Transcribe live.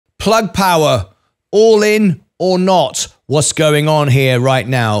Plug power, all in or not? What's going on here right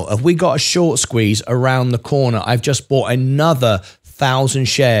now? Have we got a short squeeze around the corner? I've just bought another 1,000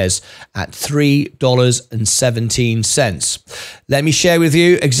 shares at $3.17. Let me share with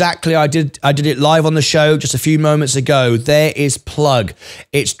you exactly. I did it live on the show just a few moments ago. There is Plug.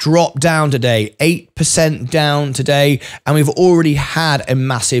 It's dropped down today, 8% down today, and we've already had a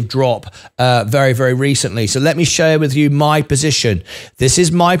massive drop very, very recently. So let me share with you my position. This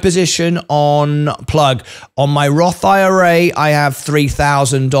is my position on Plug. On my Roth IRA, I have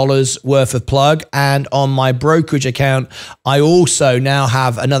 $3,000 worth of Plug, and on my brokerage account, I also now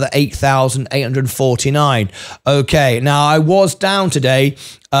have another 8,849. Okay, now I was down today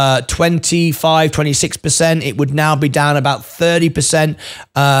 26%. It would now be down about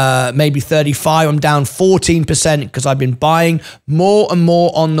 30%, maybe 35. I'm down 14% because I've been buying more and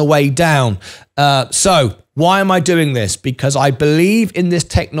more on the way down. So why am I doing this? Because I believe in this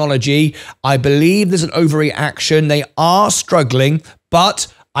technology. I believe there's an overreaction. They are struggling, but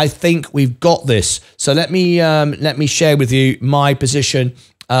I think we've got this. So let me share with you my position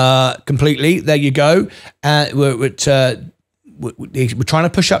completely. There you go. We're trying to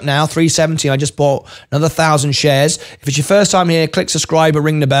push up now, 370. I just bought another 1,000 shares. If it's your first time here, click subscribe or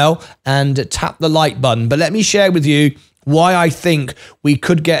ring the bell and tap the like button. But let me share with you why I think we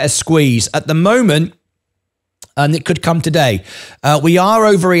could get a squeeze. At the moment, and it could come today. We are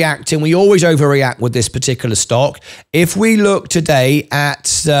overreacting. We always overreact with this particular stock. If we look today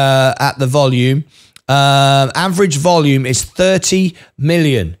at the volume, average volume is 30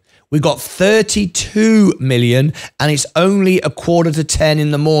 million. We've got 32 million, and it's only 9:45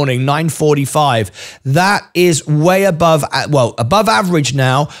 in the morning, 9:45. That is way above, well, above average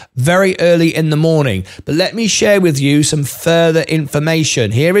now, very early in the morning. But let me share with you some further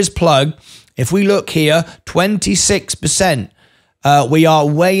information. Here is Plug. If we look here, 26%. We are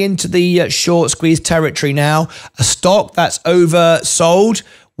way into the short squeeze territory now. A stock that's oversold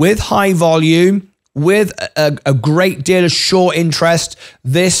with high volume, with a great deal of short interest.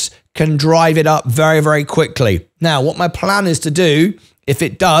 This can drive it up very, very quickly. Now, what my plan is to do, if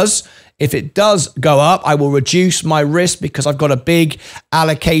it does go up, I will reduce my risk because I've got a big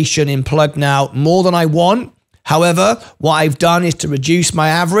allocation in Plug now, more than I want. However, what I've done is to reduce my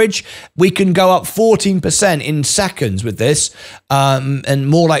average. We can go up 14% in seconds with this, and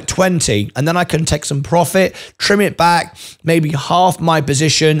more like 20. And then I can take some profit, trim it back, maybe half my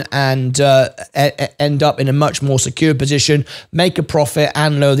position, and end up in a much more secure position, make a profit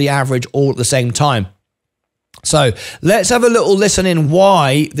and lower the average all at the same time. So let's have a little listen in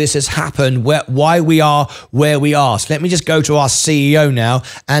why this has happened, why we are where we are. So let me just go to our CEO now,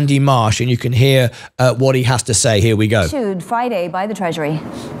 Andy Marsh, and you can hear what he has to say. Here we go. Issued Friday by the Treasury.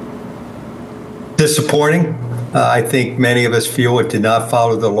 Disappointing. I think many of us feel it did not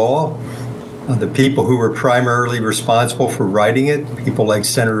follow the law. The people who were primarily responsible for writing it, people like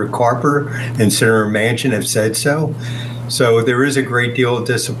Senator Carper and Senator Manchin, have said so. So there is a great deal of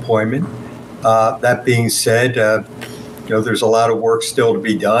disappointment. That being said, there's a lot of work still to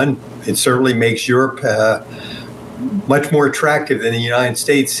be done. It certainly makes Europe much more attractive than the United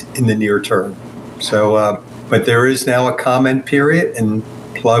States in the near term. So, but there is now a comment period, and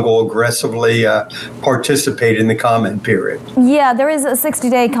Plug will aggressively participate in the comment period. Yeah, there is a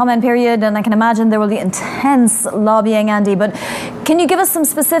 60-day comment period, and I can imagine there will be intense lobbying, Andy. But can you give us some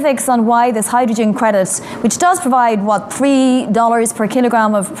specifics on why this hydrogen credit, which does provide, what, $3 per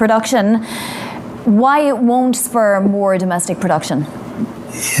kilogram of production, why it won't spur more domestic production?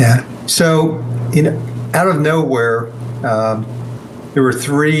 Yeah, so, out of nowhere, there were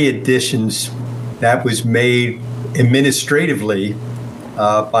 3 additions that was made administratively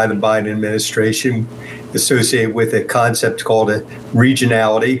by the Biden administration associated with a concept called a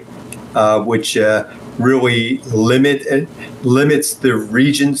regionality, which really limits the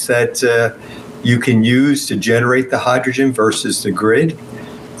regions that you can use to generate the hydrogen versus the grid.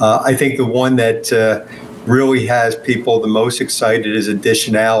 I think the one that really has people the most excited is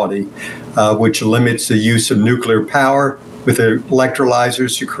additionality, which limits the use of nuclear power with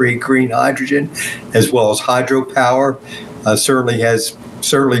electrolyzers to create green hydrogen, as well as hydropower.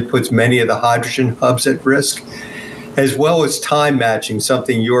 Certainly puts many of the hydrogen hubs at risk, as well as time matching,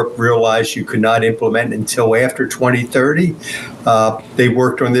 something Europe realized you could not implement until after 2030. They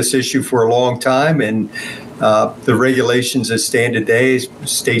worked on this issue for a long time, and the regulations as stand today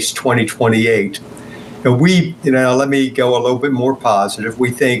states 2028. Let me go a little bit more positive. We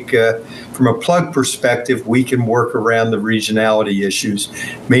think from a Plug perspective, we can work around the regionality issues.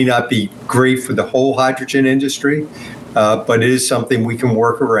 May not be great for the whole hydrogen industry, but it is something we can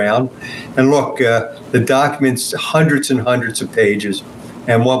work around. And look, the document's hundreds and hundreds of pages.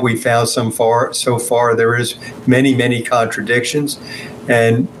 And what we found so far, there is many contradictions.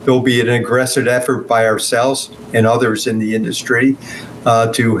 And there'll be an aggressive effort by ourselves and others in the industry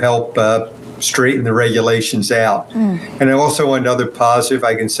to help straighten the regulations out. And also another positive,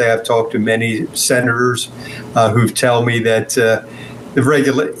 I can say I've talked to many senators who've told me that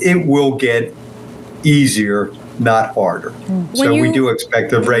it will get easier, not harder. So we do expect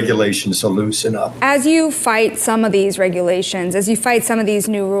the regulations to loosen up. As you fight some of these regulations, as you fight some of these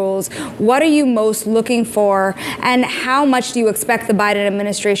new rules, what are you most looking for, and how much do you expect the Biden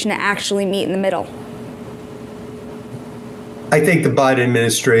administration to actually meet in the middle? I think the Biden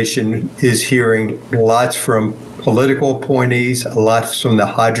administration is hearing lots from political appointees, lots from the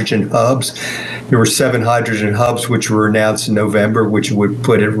hydrogen hubs. There were 7 hydrogen hubs which were announced in November, which would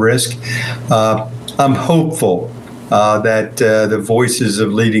put at risk. I'm hopeful that the voices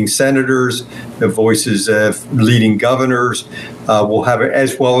of leading senators, the voices of leading governors will have,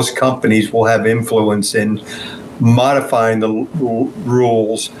 as well as companies, will have influence in modifying the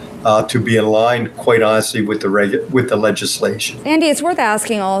rules to be aligned, quite honestly, with the legislation. Andy, it's worth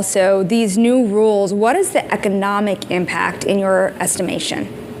asking also, these new rules, what is the economic impact in your estimation?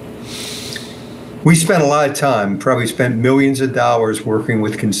 We spent a lot of time, probably spent millions of dollars working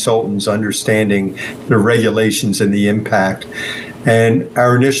with consultants understanding the regulations and the impact. And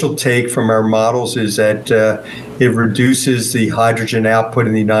our initial take from our models is that it reduces the hydrogen output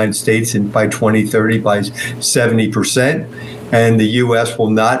in the United States by 2030 by 70%. And the U.S.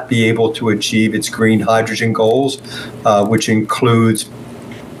 will not be able to achieve its green hydrogen goals, which includes,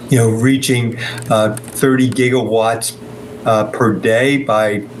 reaching 30 gigawatts per day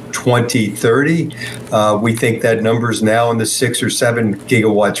by 2030. We think that number is now in the 6 or 7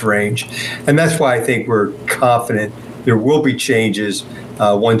 gigawatts range. And that's why I think we're confident there will be changes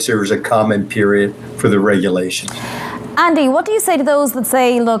once there is a comment period for the regulation. Andy, what do you say to those that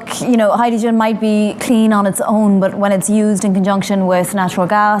say, look, hydrogen might be clean on its own, but when it's used in conjunction with natural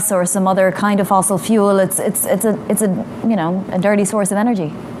gas or some other kind of fossil fuel, it's a dirty source of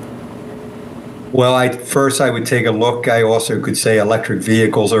energy? Well, I would take a look. I also could say electric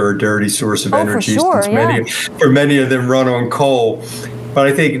vehicles are a dirty source of energy, for sure, since many of them run on coal. But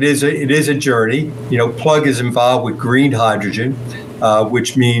I think it is a journey. Plug is involved with green hydrogen,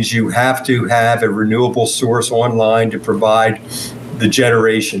 which means you have to have a renewable source online to provide the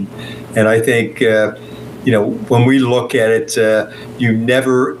generation. And I think when we look at it, you're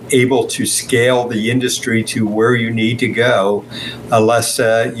never able to scale the industry to where you need to go unless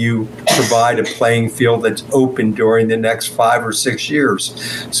you provide a playing field that's open during the next 5 or 6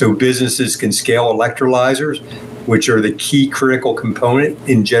 years. So businesses can scale electrolyzers, which are the key critical component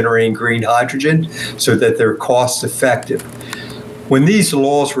in generating green hydrogen, so that they're cost effective. When these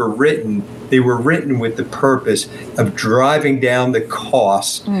laws were written, they were written with the purpose of driving down the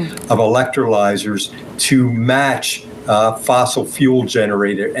costs of electrolyzers to match fossil fuel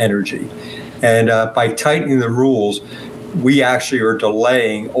generated energy. And by tightening the rules, we actually are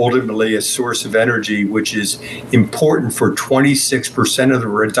delaying ultimately a source of energy which is important for 26% of the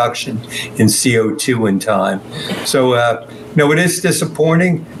reduction in CO2 in time. So, it is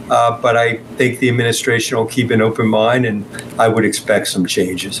disappointing, but I think the administration will keep an open mind, and I would expect some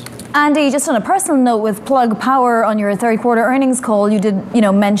changes. Andy, just on a personal note, with Plug Power on your third quarter earnings call, you did,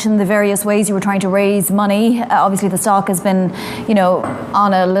 mention the various ways you were trying to raise money. Obviously, the stock has been,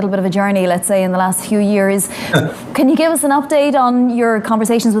 on a little bit of a journey, let's say, in the last few years. Can you give us an update on your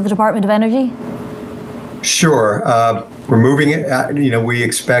conversations with the Department of Energy? Sure. We're moving it. We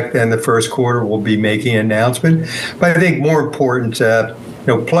expect in the first quarter we'll be making an announcement. But I think more important,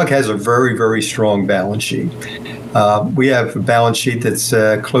 Plug has a very, very strong balance sheet. We have a balance sheet that's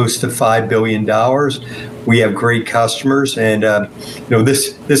close to $5 billion. We have great customers, and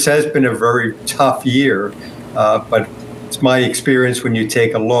this has been a very tough year. But it's my experience when you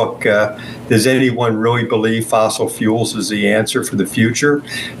take a look. Does anyone really believe fossil fuels is the answer for the future?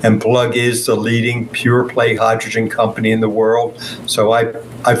 And Plug is the leading pure play hydrogen company in the world. So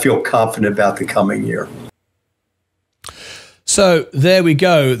I feel confident about the coming year. So there we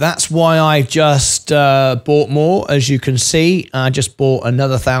go. That's why I just bought more. As you can see, I just bought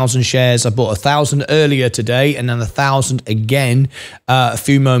another 1,000 shares. I bought 1,000 earlier today and then 1,000 again a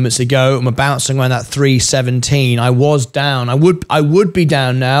few moments ago. I'm bouncing around that 317. I was down. I would be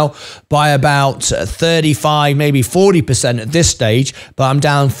down now by about 35, maybe 40% at this stage, but I'm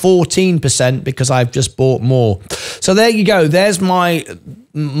down 14% because I've just bought more. So there you go. There's my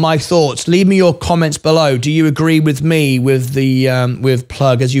my thoughts. Leave me your comments below. Do you agree with me with the with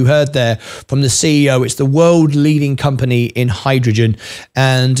Plug? As you heard there from the CEO, it's the world leading company in hydrogen,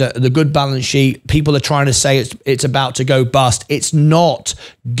 and the good balance sheet. People are trying to say it's about to go bust. It's not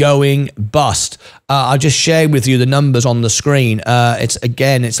going bust. I'll just share with you the numbers on the screen.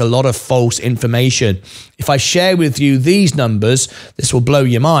 It's a lot of false information. If I share with you these numbers, this will blow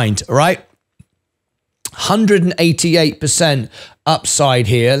your mind, all right? 188% upside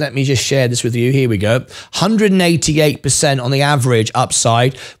here. Let me just share this with you. Here we go. 188% on the average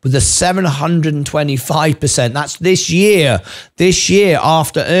upside with a 725%. That's this year. This year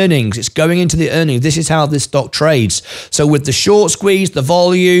after earnings. It's going into the earnings. This is how this stock trades. So with the short squeeze, the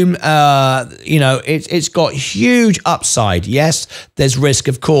volume, it's got huge upside. Yes, there's risk,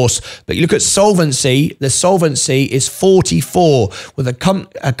 of course. But you look at solvency. The solvency is 44 with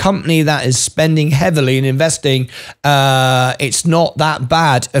a company that is spending heavily and investing. It's not that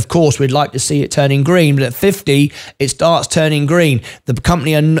bad. Of course, we'd like to see it turning green, but at 50, it starts turning green. The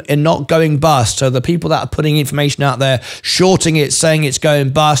company are not going bust. So the people that are putting information out there, shorting it, saying it's going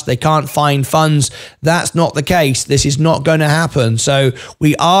bust, they can't find funds, that's not the case. This is not going to happen. So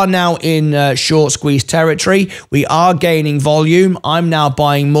we are now in short squeeze territory. We are gaining volume. I'm now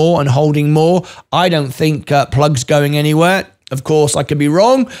buying more and holding more. I don't think Plug's going anywhere. Of course, I could be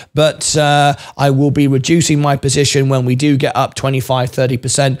wrong, but I will be reducing my position when we do get up 25,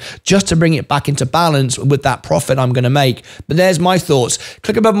 30%, just to bring it back into balance with that profit I'm going to make. But there's my thoughts.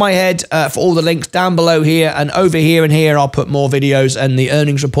 Click above my head for all the links down below here, and over here and here, I'll put more videos and the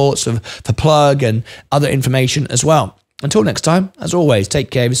earnings reports for Plug and other information as well. Until next time, as always, take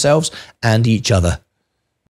care of yourselves and each other.